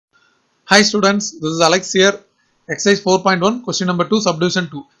Hi students, this is Alex here. Exercise 4.1, question number 2, subdivision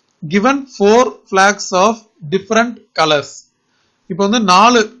 2. Given 4 flags of different colors. இப்போ வந்து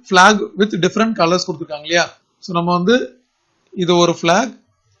 4 flag with different colors கொடுத்திருக்காங்க இல்லையா? So நம்ம வந்து இது ஒரு flag,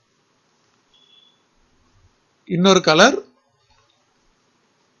 இன்னொரு color.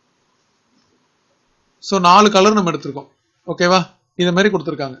 So 4 color நம்ம எடுத்திருக்கோம். ஓகேவா? இது மாதிரி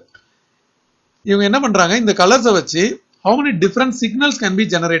கொடுத்திருக்காங்க. இவங்க என்ன பண்றாங்க? இந்த கலர்ஸை வச்சு how many different signals can be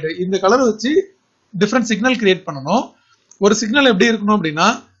generated? இந்த கலரை வச்சு different signal create பண்ணணும். ஒரு சிக்னல் எப்படி இருக்கணும் அப்படின்னா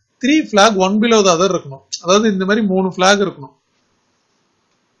 3 flag one below the other இருக்கணும். அதாவது இந்த மாதிரி 3 flag இருக்கணும்.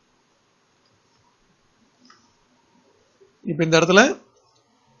 இப்போ இந்த இடத்துல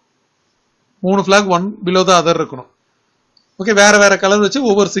 3 flag one below the other இருக்கணும். ஓகே, வேற வேற கலர் வச்சு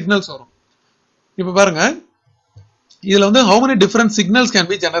ஒவ்வொரு சிக்னல்ஸ் வரும். இப்போ பாருங்க, இதுல வந்து how many different signals can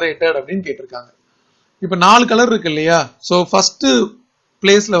be generated அப்படின்னு கேட்டிருக்காங்க. இப்போ 4 கலர் இருக்கு இல்லையா? சோ ஃபர்ஸ்ட்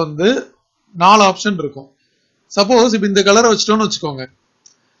பிளேஸ்ல வந்து 4 ஆப்ஷன் இருக்கும். சப்போஸ் இப்போ இந்த கலரை வச்சிட்டோம்னு வச்சுக்கோங்க,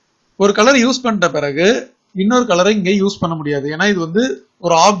 ஒரு கலர் யூஸ் பண்ணிட்ட பிறகு இன்னொரு கலரை இங்கே யூஸ் பண்ண முடியாது. ஏன்னா இது வந்து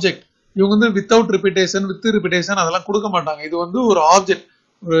ஒரு ஆப்ஜெக்ட். இவங்க வந்து வித்தவுட் ரிப்பீட்டேஷன் வித் ரிப்பீட்டேஷன் அதெல்லாம் கொடுக்க மாட்டாங்க. இது வந்து ஒரு ஆப்ஜெக்ட்,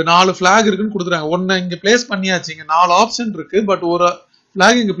 ஒரு 4 பிளாக் இருக்குன்னு கொடுத்துறாங்க. ஒன்னு இங்க பிளேஸ் பண்ணியாச்சு, இங்க 4 ஆப்ஷன் இருக்கு, பட் ஒரு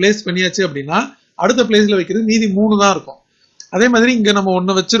பிளாக் இங்க பிளேஸ் பண்ணியாச்சு அப்படின்னா அடுத்த பிளேஸ்ல வைக்கிறது மீதி 3 தான் இருக்கும். அதே மாதிரி இங்க நம்ம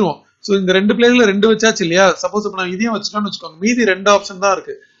ஒன்னு வச்சிருவோம். சோ இந்த ரெண்டு பிளேஸ்ல 2 வச்சாச்சு இல்லையா? சப்போஸ் இப்ப நான் இதையும் வச்சுட்டோம்னு வச்சுக்கோங்க, மீதி 2 ஆப்ஷன் தான்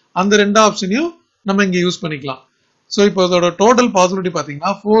இருக்கு. அந்த 2 ஆப்ஷனையும் நம்ம இங்க யூஸ் பண்ணிக்கலாம். சோ இப்போ இதோட டோட்டல் பாசிபிலிட்டி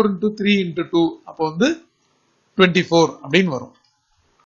பாத்தீங்கன்னா 4 into 3 into 2 அப்போ வந்து 24 அப்படின்னு வரும்.